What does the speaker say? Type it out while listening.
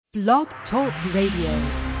Blog Talk Radio.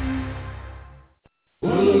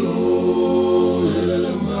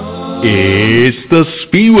 It's the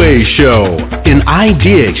Spiwe Show, an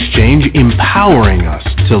idea exchange empowering us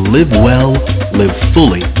to live well, live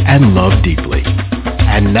fully, and love deeply.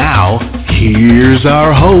 And now, here's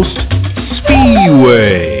our host,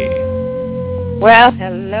 Spiwe. Well,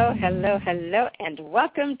 hello, and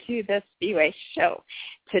welcome to the Spiwe Show.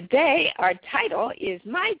 Today, our title is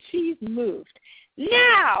My Cheese Moved.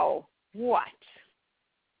 Now, what?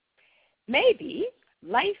 Maybe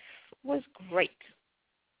life was great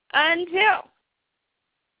until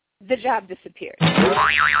the job disappeared,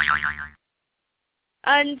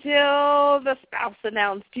 until the spouse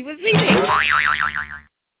announced he was leaving,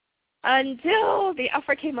 until the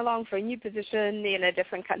offer came along for a new position in a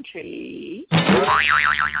different country,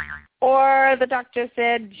 or the doctor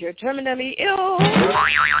said you're terminally ill,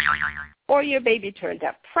 or your baby turned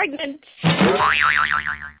up pregnant,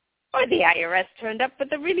 or the IRS turned up with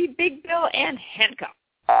a really big bill and handcuffs.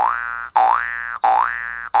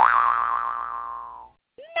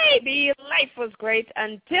 Maybe life was great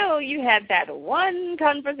until you had that one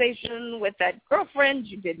conversation with that girlfriend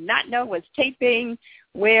you did not know was taping,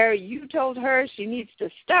 where you told her she needs to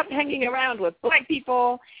stop hanging around with black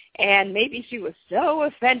people, and maybe she was so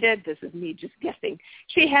offended, this is me just guessing,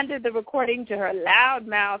 she handed the recording to her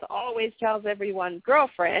loudmouth, always tells everyone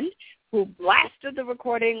girlfriend, who blasted the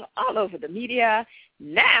recording all over the media.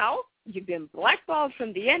 Now you've been blackballed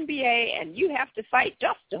from the NBA, and you have to fight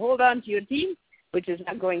just to hold on to your team, which is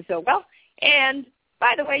not going so well. And,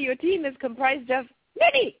 by the way, your team is comprised of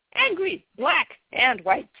many angry black and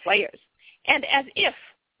white players. And as if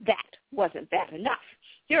that wasn't bad enough,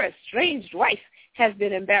 your estranged wife has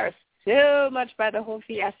been embarrassed so much by the whole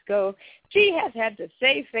fiasco, she has had to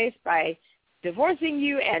save face by divorcing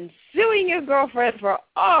you and suing your girlfriend for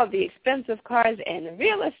all the expensive cars and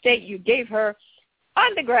real estate you gave her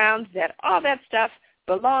on the grounds that all that stuff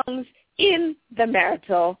belongs in the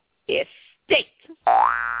marital estate.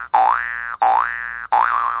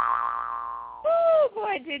 Oh,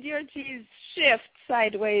 boy, did your cheese shift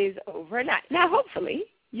sideways overnight. Now, hopefully,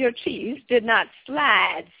 your cheese did not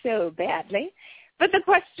slide so badly, but the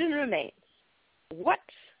question remains, what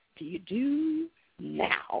do you do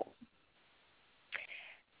now?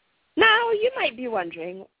 Now, you might be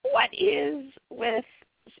wondering, what is with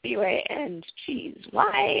Spiwe and cheese?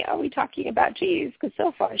 Why are we talking about cheese? Because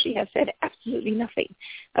so far she has said absolutely nothing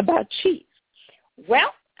about cheese.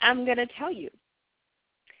 Well, I'm going to tell you.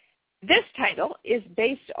 This title is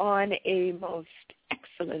based on a most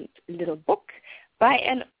excellent little book by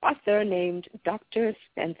an author named Dr.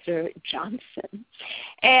 Spencer Johnson.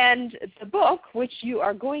 And the book, which you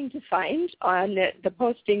are going to find on the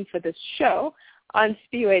posting for this show on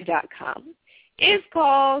Spiwe.com, is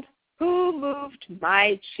called Who Moved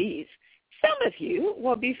My Cheese? Some of you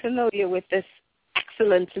will be familiar with this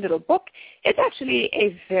excellent little book. It's actually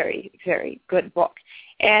a very, very good book.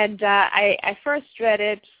 And I first read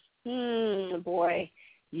it,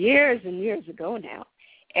 years and years ago now.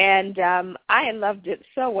 And I loved it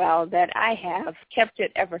so well that I have kept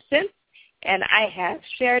it ever since, and I have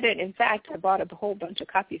shared it. In fact, I bought a whole bunch of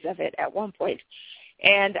copies of it at one point,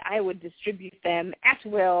 and I would distribute them at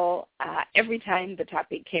will every time the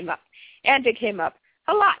topic came up. And it came up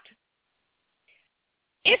a lot.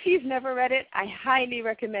 If you've never read it, I highly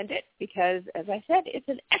recommend it because, as I said, it's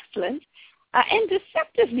an excellent and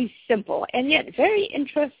deceptively simple and yet very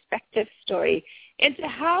introspective story into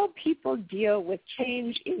how people deal with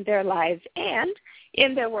change in their lives and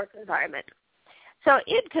in their work environment. So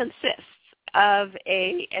it consists of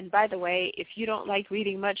and by the way, if you don't like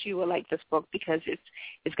reading much, you will like this book because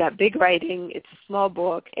it's got big writing, it's a small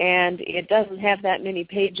book, and it doesn't have that many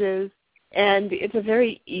pages, and it's a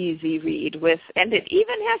very easy read and it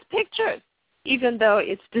even has pictures, even though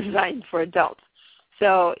it's designed for adults.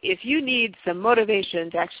 So if you need some motivation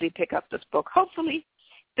to actually pick up this book, hopefully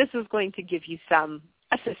this is going to give you some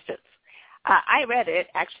assistance. I read it,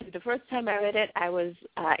 actually, the first time I read it,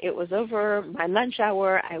 it was over my lunch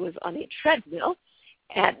hour. I was on a treadmill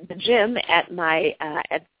at the gym at my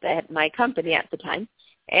company at the time,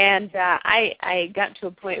 and I got to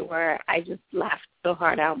a point where I just laughed so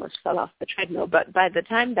hard I almost fell off the treadmill. But by the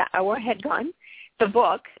time the hour had gone,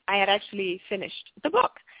 I had actually finished the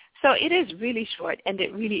book. So it is really short, and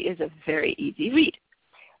it really is a very easy read.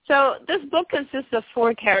 So this book consists of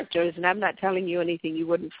 4 characters, and I'm not telling you anything you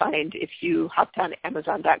wouldn't find if you hopped on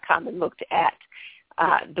Amazon.com and looked at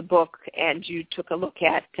the book and you took a look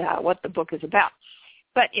at what the book is about.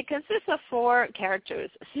 But it consists of 4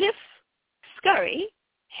 characters, Sniff, Scurry,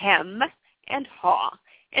 Hem, and Haw.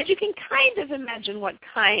 And you can kind of imagine what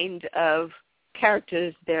kind of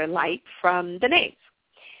characters they're like from the names.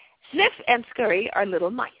 Sniff and Scurry are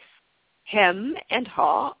little mice. Hem and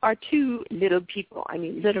Haw are two little people. I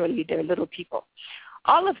mean, literally, they're little people.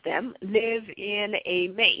 All of them live in a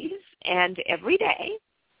maze, and every day,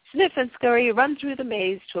 Sniff and Scurry run through the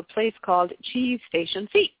maze to a place called Cheese Station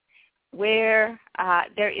C, where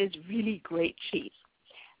there is really great cheese.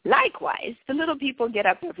 Likewise, the little people get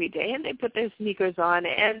up every day and they put their sneakers on,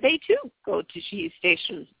 and they too go to Cheese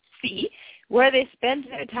Station C, where they spend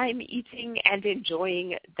their time eating and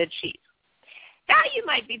enjoying the cheese. Now you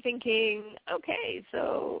might be thinking, okay,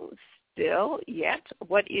 so still yet,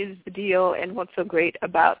 what is the deal and what's so great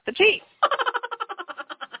about the cheese?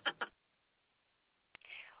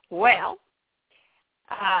 Well,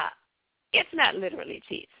 it's not literally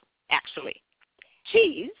cheese, actually.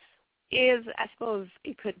 Cheese is, I suppose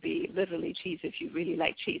it could be literally cheese if you really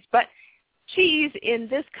like cheese, but cheese in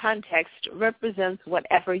this context represents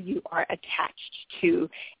whatever you are attached to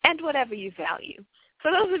and whatever you value.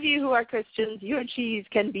 For those of you who are Christians, your cheese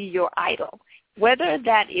can be your idol, whether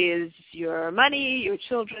that is your money, your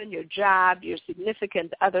children, your job, your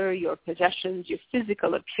significant other, your possessions, your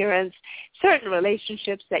physical appearance, certain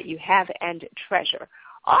relationships that you have and treasure.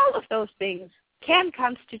 All of those things can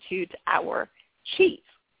constitute our cheese.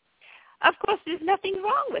 Of course, there's nothing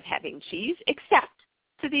wrong with having cheese, except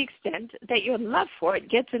to the extent that your love for it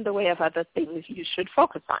gets in the way of other things you should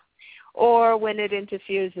focus on, or when it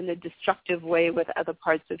interferes in a destructive way with other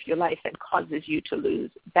parts of your life and causes you to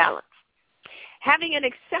lose balance. Having an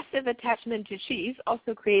excessive attachment to cheese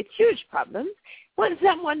also creates huge problems when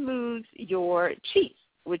someone moves your cheese,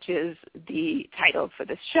 which is the title for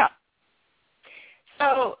this show.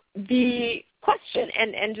 So the question,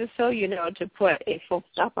 and just so you know, to put a full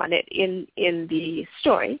stop on it in the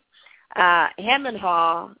story, Ham and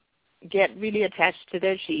Haw get really attached to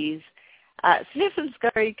their cheese. Sniff and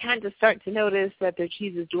Scurry kind of start to notice that their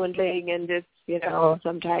cheese is dwindling, and it's,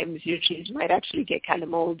 sometimes your cheese might actually get kind of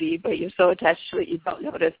moldy, but you're so attached to it you don't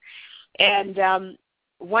notice. And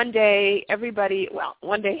one day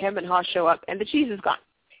Ham and Haw show up, and the cheese is gone.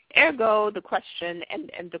 Ergo, the question,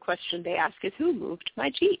 and the question they ask is, who moved my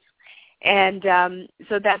cheese? And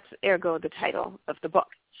so that's ergo the title of the book.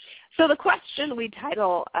 So the question we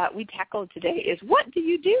tackle today is, what do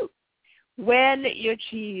you do when your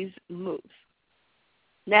cheese moves?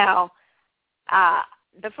 Now,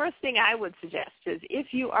 the first thing I would suggest is if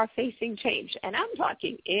you are facing change, and I'm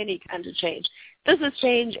talking any kind of change. This is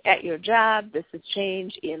change at your job. This is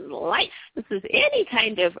change in life. This is any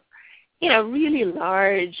kind of, really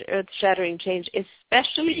large, earth-shattering change,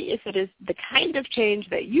 especially if it is the kind of change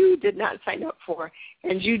that you did not sign up for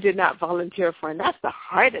and you did not volunteer for. And that's the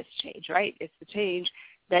hardest change, right? It's the change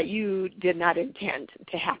that you did not intend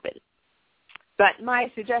to happen. But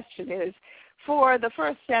my suggestion is, for the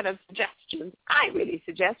first set of suggestions, I really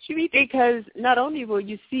suggest you read, because not only will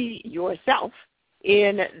you see yourself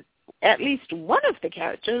in at least one of the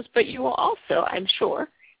characters, but you will also, I'm sure,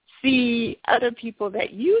 see other people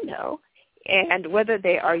that you know, and whether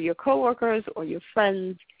they are your coworkers or your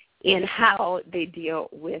friends, in how they deal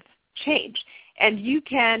with change. And you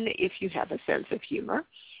can, if you have a sense of humor,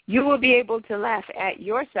 you will be able to laugh at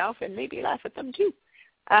yourself and maybe laugh at them too,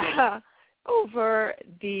 over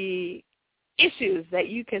the issues that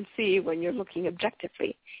you can see when you're looking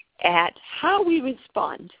objectively at how we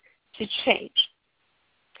respond to change.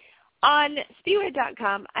 On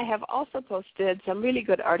Spiwe.com, I have also posted some really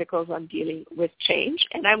good articles on dealing with change,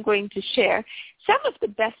 and I'm going to share some of the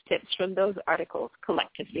best tips from those articles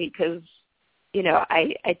collectively because,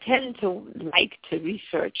 I tend to like to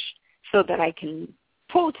research so that I can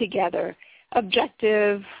pull together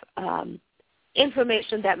objective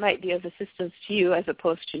information that might be of assistance to you as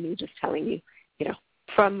opposed to me just telling you,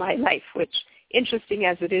 from my life, which, interesting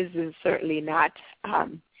as it is certainly not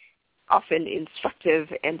often instructive,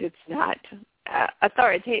 and it's not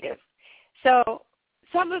authoritative. So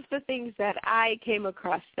some of the things that I came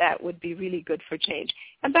across that would be really good for change,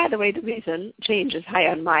 and by the way, the reason change is high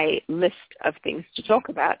on my list of things to talk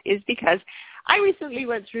about is because I recently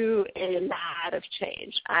went through a lot of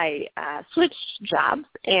change. I switched jobs,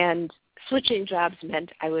 and switching jobs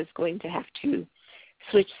meant I was going to have to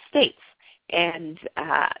switch states. And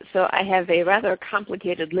so I have a rather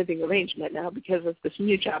complicated living arrangement now because of this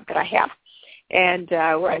new job that I have. And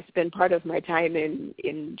where I spend part of my time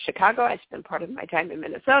in Chicago, I spend part of my time in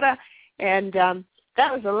Minnesota. And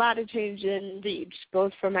that was a lot of change indeed,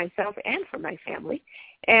 both for myself and for my family.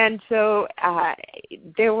 And so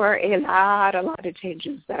there were a lot of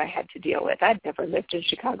changes that I had to deal with. I'd never lived in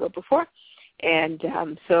Chicago before. And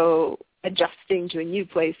so adjusting to a new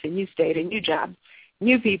place, a new state, a new job,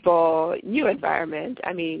 new people, new environment.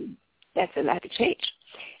 I mean, That's a lot of change.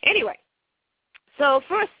 Anyway, so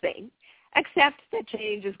first thing, accept that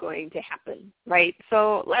change is going to happen, right?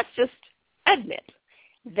 So let's just admit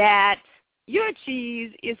that your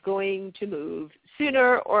cheese is going to move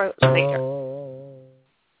sooner or later,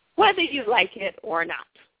 whether you like it or not.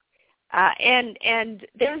 And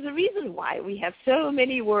there's a reason why we have so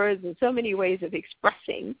many words and so many ways of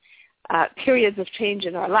expressing periods of change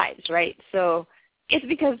in our lives, right? So it's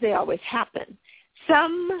because they always happen.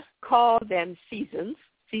 Some call them seasons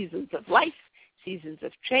of life, seasons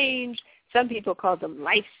of change. Some people call them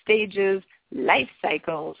life stages, life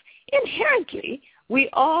cycles. Inherently, we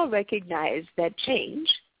all recognize that change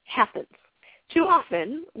happens. Too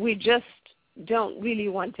often, we just don't really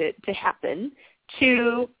want it to happen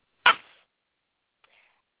to us.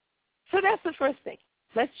 So that's the first thing.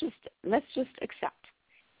 Let's just accept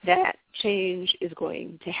that change is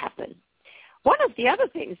going to happen. One of the other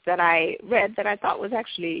things that I read that I thought was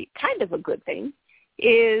actually kind of a good thing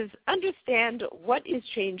is understand what is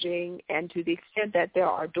changing, and to the extent that there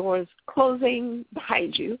are doors closing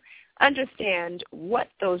behind you, understand what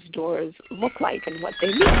those doors look like and what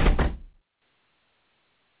they mean.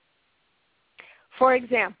 For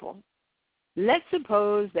example, let's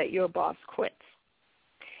suppose that your boss quits.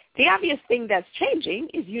 The obvious thing that's changing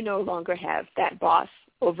is you no longer have that boss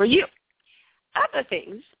over you. Other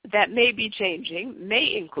things that may be changing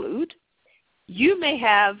may include you may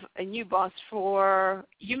have a new boss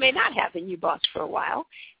you may not have a new boss for a while,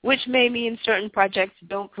 which may mean certain projects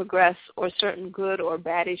don't progress or certain good or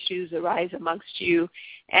bad issues arise amongst you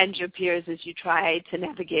and your peers as you try to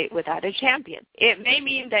navigate without a champion. It may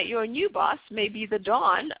mean that your new boss may be the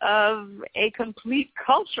dawn of a complete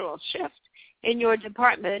cultural shift in your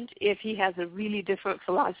department if he has a really different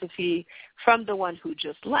philosophy from the one who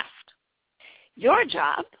just left. Your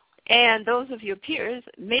job and those of your peers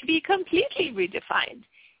may be completely redefined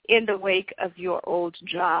in the wake of your old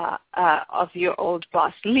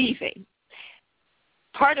boss leaving.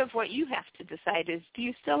 Part of what you have to decide is, do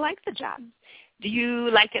you still like the job? Do you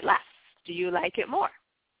like it less? Do you like it more?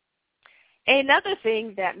 Another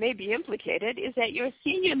thing that may be implicated is that your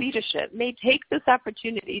senior leadership may take this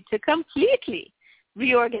opportunity to completely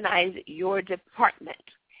reorganize your department.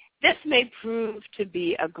 This may prove to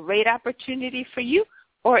be a great opportunity for you,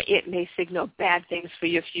 or it may signal bad things for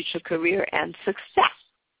your future career and success.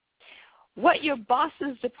 What your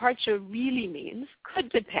boss's departure really means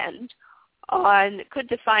could define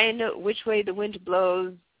which way the wind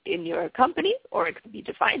blows in your company, or it could be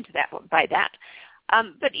defined by that.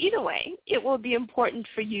 But either way, it will be important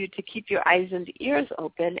for you to keep your eyes and ears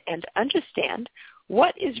open and understand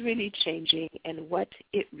what is really changing and what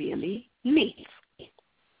it really means.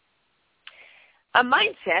 A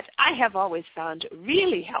mindset I have always found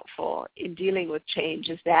really helpful in dealing with change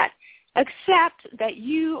is that accept that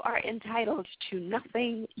you are entitled to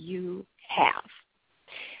nothing you have.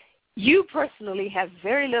 You personally have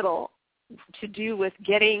very little to do with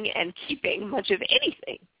getting and keeping much of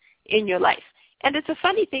anything in your life. And it's a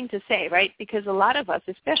funny thing to say, right? Because a lot of us,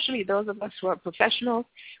 especially those of us who are professionals,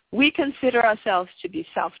 we consider ourselves to be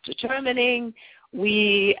self-determining.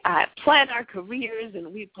 We plan our careers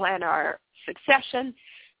and we plan our succession,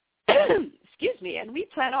 and we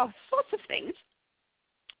plan all sorts of things.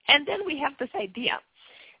 And then we have this idea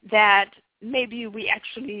that maybe we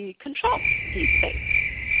actually control these things.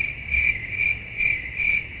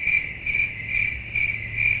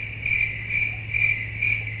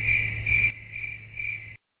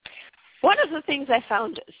 One of the things I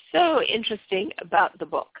found so interesting about the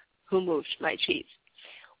book, Who Moved My Cheese,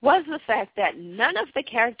 was the fact that none of the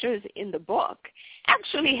characters in the book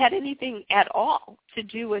actually had anything at all to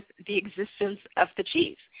do with the existence of the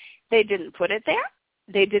cheese. They didn't put it there.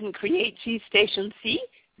 They didn't create Cheese Station C.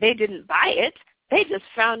 They didn't buy it. They just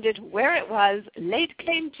found it where it was, laid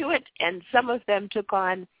claim to it, and some of them took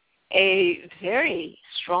on a very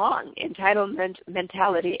strong entitlement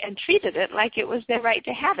mentality and treated it like it was their right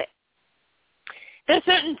to have it. There are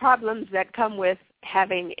certain problems that come with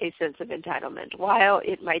having a sense of entitlement. While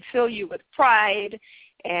it might fill you with pride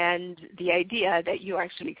and the idea that you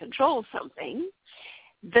actually control something,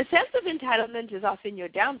 the sense of entitlement is often your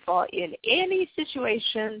downfall in any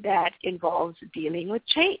situation that involves dealing with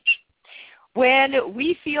change. When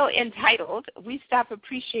we feel entitled, we stop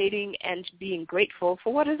appreciating and being grateful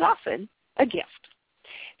for what is often a gift.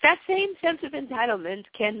 That same sense of entitlement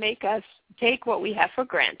can make us take what we have for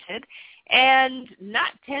granted and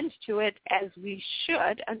not tend to it as we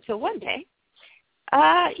should until one day,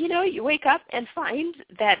 you wake up and find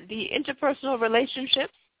that the interpersonal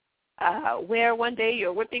relationships where one day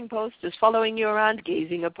your whipping post is following you around,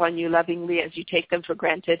 gazing upon you lovingly as you take them for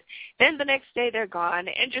granted. Then the next day they're gone,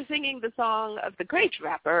 and you're singing the song of the great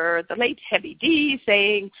rapper, the late Heavy D,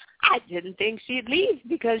 saying, I didn't think she'd leave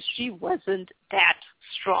because she wasn't that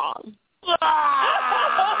strong.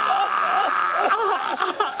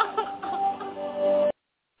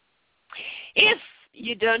 If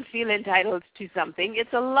you don't feel entitled to something,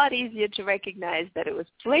 it's a lot easier to recognize that it was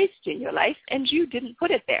placed in your life and you didn't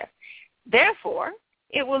put it there. Therefore,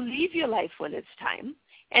 it will leave your life when it's time,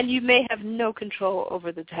 and you may have no control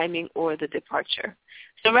over the timing or the departure.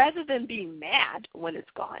 So rather than being mad when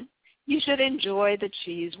it's gone, you should enjoy the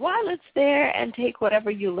cheese while it's there and take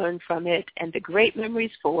whatever you learn from it and the great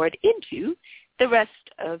memories forward into the rest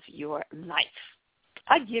of your life.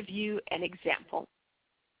 I'll give you an example.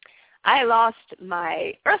 I lost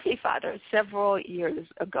my earthly father several years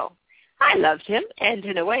ago. I loved him, and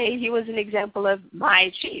in a way, he was an example of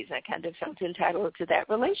my cheese. I kind of felt entitled to that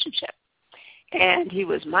relationship. And he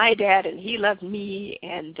was my dad, and he loved me,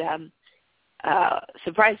 and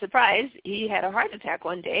surprise, surprise, he had a heart attack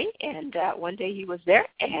one day, and one day he was there,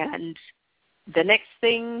 and the next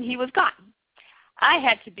thing he was gone. I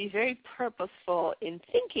had to be very purposeful in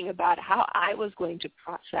thinking about how I was going to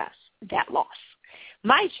process that loss.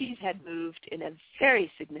 My cheese had moved in a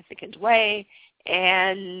very significant way,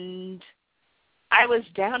 and I was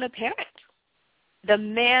down a parent. The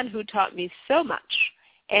man who taught me so much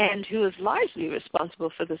and who is largely responsible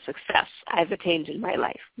for the success I've attained in my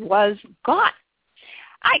life was gone.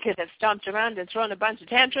 I could have stomped around and thrown a bunch of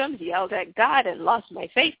tantrums, yelled at God, and lost my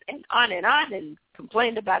faith, and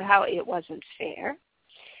complained about how it wasn't fair.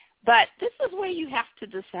 But this is where you have to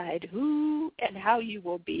decide who and how you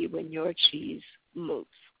will be when your cheese moves.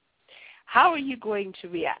 How are you going to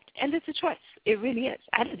react? And it's a choice. It really is.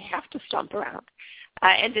 I didn't have to stomp around.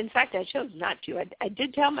 And in fact, I chose not to. I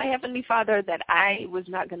did tell my Heavenly Father that I was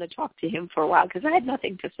not going to talk to him for a while because I had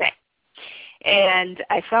nothing to say. And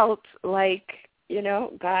I felt like,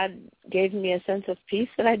 God gave me a sense of peace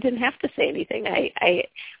that I didn't have to say anything.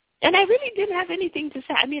 And I really didn't have anything to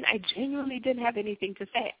say. I mean, I genuinely didn't have anything to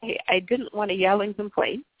say. I didn't want to yell and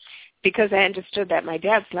complain because I understood that my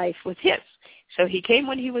dad's life was his. So he came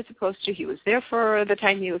when he was supposed to. He was there for the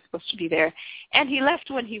time he was supposed to be there. And he left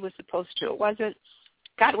when he was supposed to.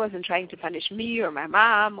 God wasn't trying to punish me or my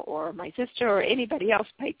mom or my sister or anybody else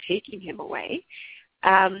by taking him away.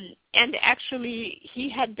 And actually, he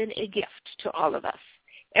had been a gift to all of us,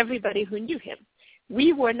 everybody who knew him.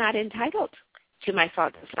 We were not entitled to my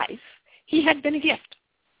father's life. He had been a gift.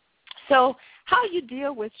 So how you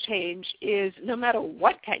deal with change is, no matter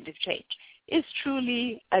what kind of change, is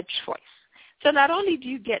truly a choice. So not only do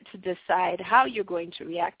you get to decide how you're going to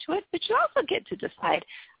react to it, but you also get to decide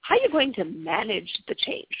how you're going to manage the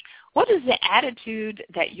change. What is the attitude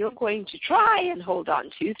that you're going to try and hold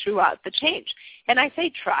on to throughout the change? And I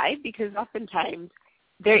say try because oftentimes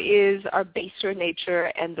there is our baser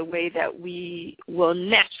nature and the way that we will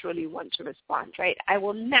naturally want to respond, right? I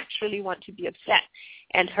will naturally want to be upset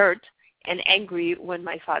and hurt and angry when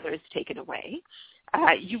my father is taken away.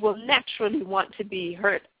 You will naturally want to be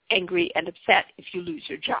hurt, angry, and upset if you lose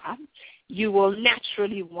your job. You will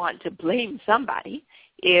naturally want to blame somebody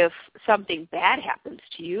if something bad happens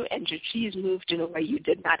to you and your cheese moved in a way you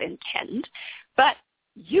did not intend. But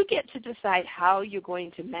you get to decide how you're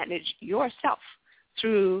going to manage yourself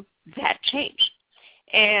through that change.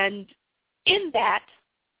 And in that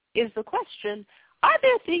is the question, are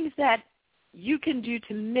there things that you can do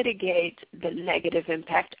to mitigate the negative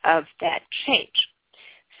impact of that change?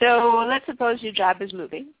 So let's suppose your job is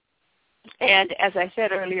moving. And as I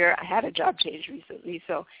said earlier, I had a job change recently,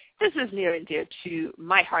 so this is near and dear to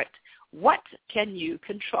my heart. What can you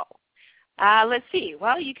control? Let's see.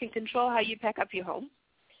 Well, you can control how you pack up your home.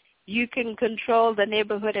 You can control the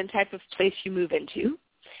neighborhood and type of place you move into.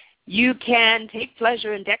 You can take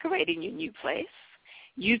pleasure in decorating your new place.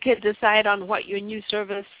 You can decide on what your new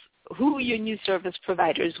service, who your new service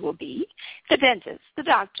providers will be, the dentist, the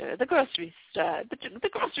doctor, the grocery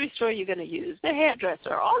store you're going to use, the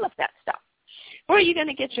hairdresser, all of that stuff. Where are you going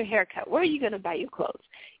to get your hair cut? Where are you going to buy your clothes?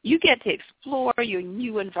 You get to explore your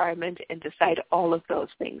new environment and decide all of those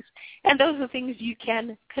things. And those are things you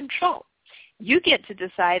can control. You get to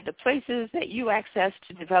decide the places that you access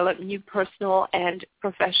to develop new personal and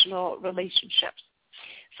professional relationships.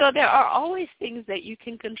 So there are always things that you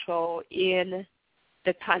can control in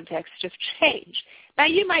the context of change. Now,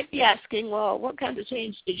 you might be asking, well, what kind of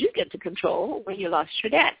change did you get to control when you lost your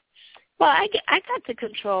dad? Well, I got to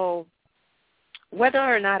control whether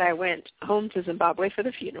or not I went home to Zimbabwe for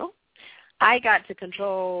the funeral. I got to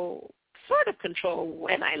sort of control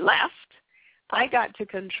when I left. I got to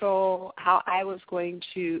control how I was going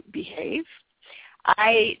to behave.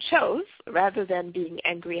 I chose, rather than being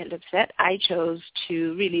angry and upset, I chose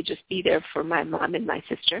to really just be there for my mom and my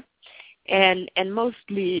sister and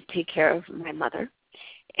mostly take care of my mother.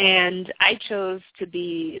 And I chose to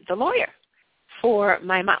be the lawyer for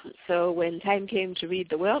my mom. So when time came to read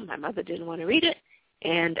the will, my mother didn't want to read it,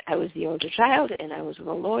 and I was the older child, and I was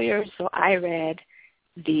the lawyer, so I read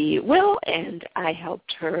the will, and I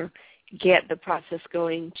helped her get the process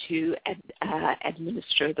going to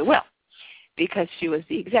administer the will, because she was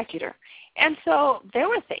the executor. And so there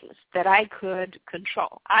were things that I could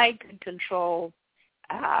control. I could control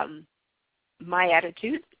my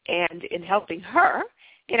attitude, and in helping her,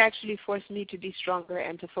 it actually forced me to be stronger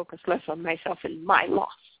and to focus less on myself and my loss.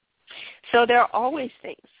 So there are always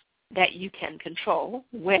things that you can control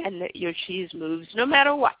when your cheese moves, no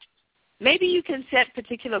matter what. Maybe you can set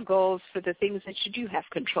particular goals for the things that you do have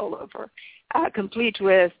control over, complete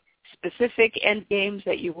with specific end games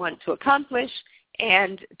that you want to accomplish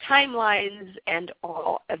and timelines and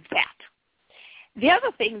all of that. The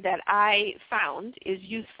other thing that I found is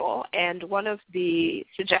useful, and one of the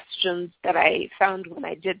suggestions that I found when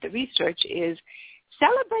I did the research is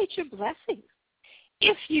celebrate your blessings.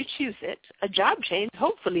 If you choose it, a job change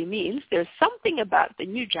hopefully means there's something about the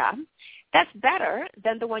new job that's better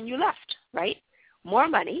than the one you left, right? More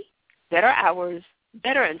money, better hours,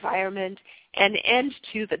 better environment, an end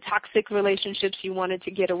to the toxic relationships you wanted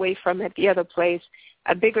to get away from at the other place,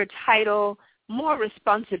 a bigger title, more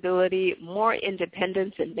responsibility, more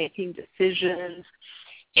independence in making decisions.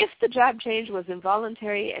 If the job change was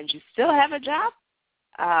involuntary and you still have a job,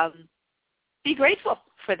 be grateful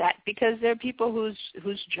for that, because there are people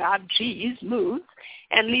whose job cheese moves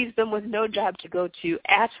and leaves them with no job to go to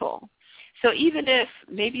at all. So even if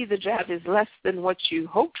maybe the job is less than what you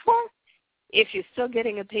hoped for, if you're still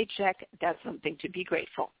getting a paycheck, that's something to be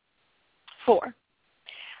grateful for.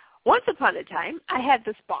 Once upon a time, I had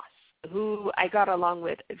this boss who I got along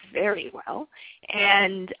with very well,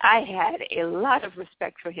 and I had a lot of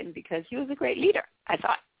respect for him because he was a great leader, I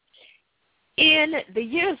thought. In the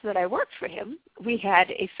years that I worked for him, we had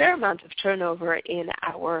a fair amount of turnover in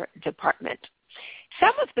our department.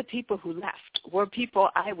 Some of the people who left were people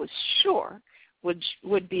I was sure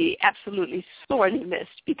would be absolutely sorely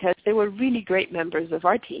missed because they were really great members of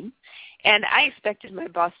our team, and I expected my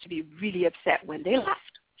boss to be really upset when they left.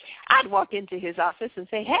 I'd walk into his office and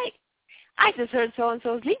say, hey, I just heard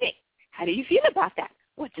so-and-so's leaving. How do you feel about that?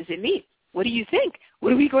 What does it mean? What do you think?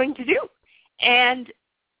 What are we going to do? And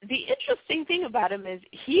the interesting thing about him is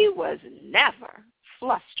he was never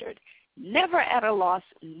flustered, never at a loss,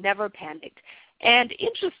 never panicked. And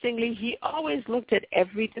interestingly, he always looked at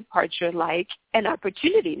every departure like an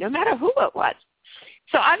opportunity, no matter who it was.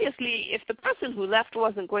 So obviously, if the person who left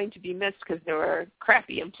wasn't going to be missed because they were a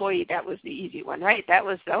crappy employee, that was the easy one, right? That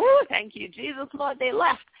was, oh, thank you, Jesus, Lord, they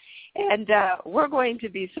left. And we're going to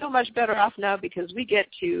be so much better off now because we get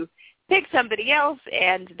to pick somebody else,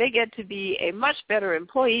 and they get to be a much better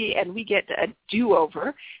employee, and we get a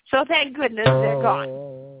do-over. So thank goodness they're gone.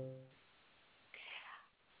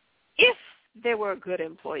 If they were good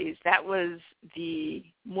employees, that was the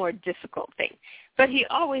more difficult thing. But he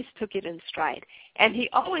always took it in stride, and he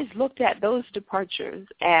always looked at those departures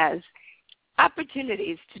as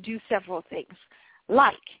opportunities to do several things,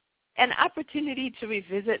 like an opportunity to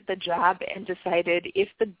revisit the job and decide if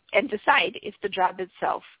the job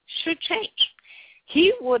itself should change.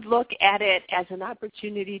 He would look at it as an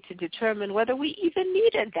opportunity to determine whether we even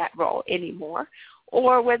needed that role anymore,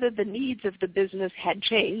 or whether the needs of the business had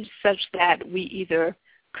changed such that we either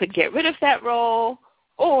could get rid of that role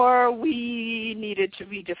or we needed to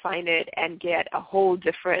redefine it and get a whole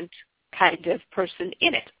different kind of person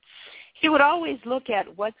in it. He would always look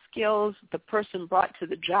at what skills the person brought to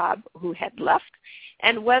the job who had left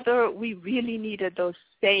and whether we really needed those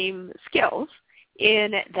same skills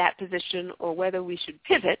in that position or whether we should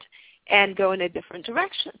pivot and go in a different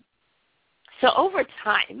direction. So over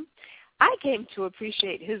time, I came to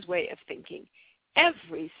appreciate his way of thinking.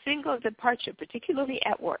 Every single departure, particularly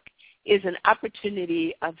at work, is an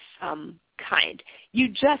opportunity of some kind. You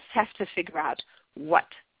just have to figure out what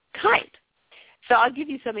kind. So I'll give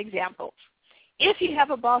you some examples. If you have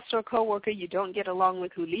a boss or coworker you don't get along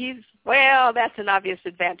with who leaves, well, that's an obvious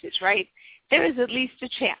advantage, right? There is at least a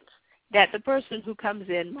chance that the person who comes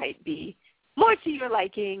in might be more to your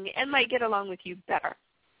liking and might get along with you better.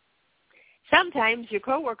 Sometimes your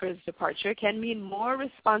coworker's departure can mean more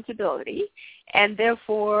responsibility and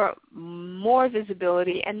therefore more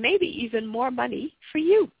visibility and maybe even more money for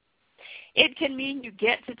you. It can mean you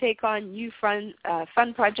get to take on new fun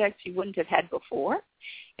projects you wouldn't have had before.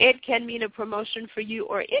 It can mean a promotion for you,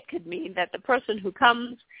 or it could mean that the person who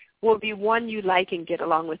comes will be one you like and get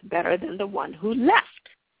along with better than the one who left.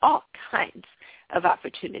 All kinds of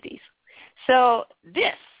opportunities. So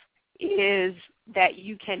this is that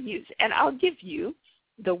you can use. And I'll give you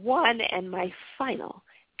the one and my final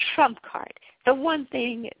trump card, the one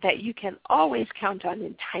thing that you can always count on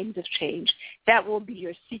in times of change. That will be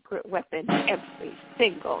your secret weapon every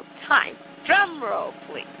single time. Drum roll,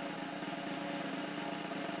 please.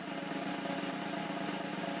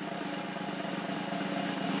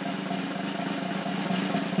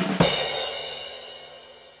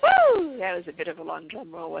 Woo! That was a bit of a long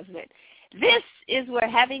drum roll, wasn't it? This is where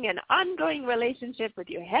having an ongoing relationship with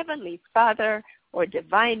your Heavenly Father or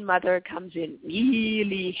Divine Mother comes in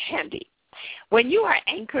really handy. When you are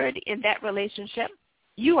anchored in that relationship,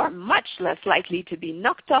 you are much less likely to be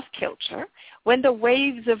knocked off kilter when the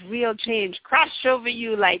waves of real change crash over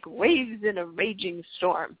you like waves in a raging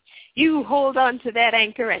storm. You hold on to that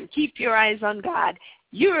anchor and keep your eyes on God.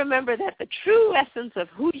 You remember that the true essence of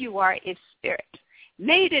who you are is spirit,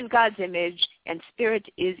 made in God's image, and spirit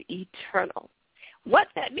is eternal. What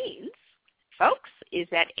that means, folks, is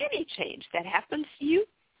that any change that happens to you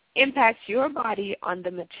impacts your body on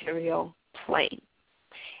the material plane.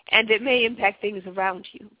 And it may impact things around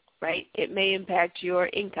you, right? It may impact your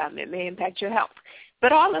income. It may impact your health.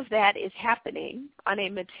 But all of that is happening on a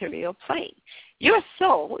material plane. Your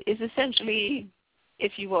soul is essentially,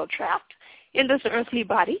 if you will, trapped in this earthly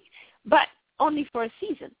body, but only for a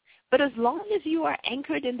season. But as long as you are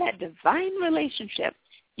anchored in that divine relationship,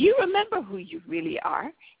 you remember who you really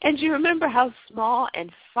are, and you remember how small and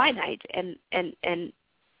finite and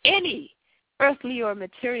any earthly or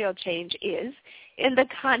material change is in the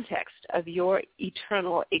context of your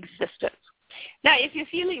eternal existence. Now, if you're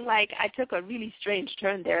feeling like I took a really strange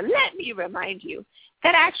turn there, let me remind you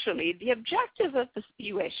that actually the objective of the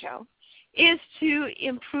Spiwe Show is to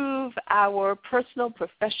improve our personal,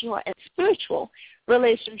 professional, and spiritual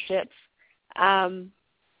relationships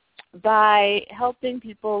by helping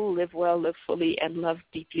people live well, live fully, and love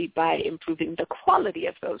deeply by improving the quality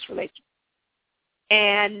of those relationships.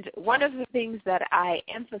 And one of the things that I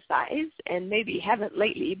emphasize, and maybe haven't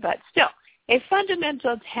lately, but still, a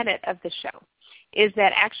fundamental tenet of the show is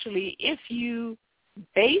that actually if you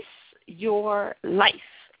base your life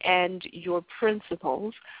and your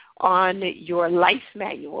principles on your life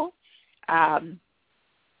manual, and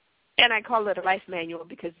I call it a life manual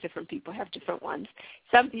because different people have different ones.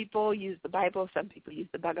 Some people use the Bible, some people use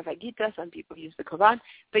the Bhagavad Gita, some people use the Quran,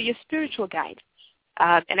 but your spiritual guide.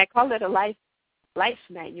 And I call it a life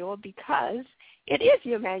manual because it is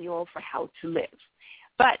your manual for how to live.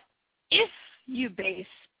 But if you base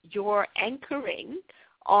your anchoring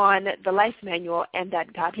on the life manual and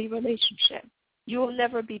that godly relationship, you will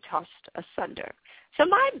never be tossed asunder. So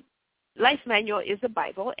my life manual is a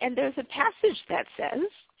Bible, and there's a passage that says,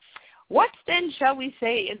 "What then shall we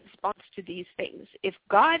say in response to these things? If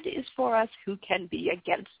God is for us, who can be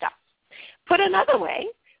against us?" Put another way,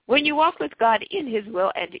 when you walk with God in his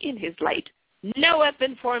will and in his light, no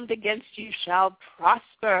weapon formed against you shall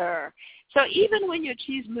prosper. So even when your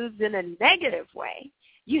cheese moves in a negative way,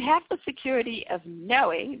 you have the security of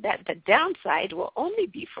knowing that the downside will only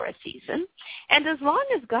be for a season, and as long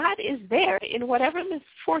as God is there in whatever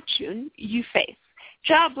misfortune you face,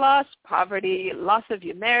 job loss, poverty, loss of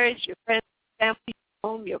your marriage, your friends, family, your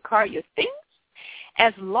home, your car, your things,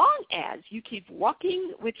 as long as you keep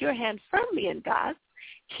walking with your hand firmly in God,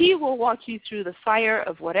 he will walk you through the fire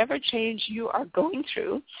of whatever change you are going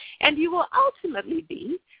through, and you will ultimately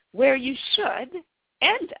be where you should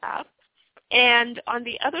end up. And on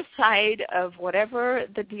the other side of whatever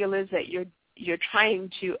the deal is that you're trying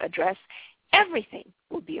to address, everything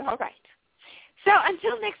will be all right. So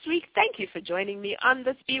until next week, thank you for joining me on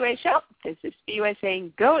the Spiwe Show. This is Spiwe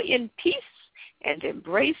saying go in peace and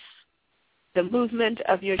embrace the movement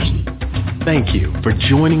of your cheese. Thank you for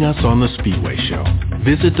joining us on The Spiwe Show.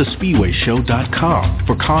 Visit thespiweshow.com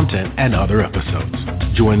for content and other episodes.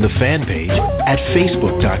 Join the fan page at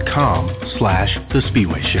facebook.com/The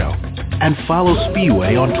Spiwe Show. And follow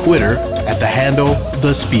Spiwe on Twitter at the handle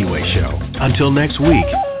The Spiwe Show. Until next week,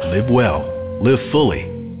 live well, live fully,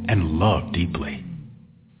 and love deeply.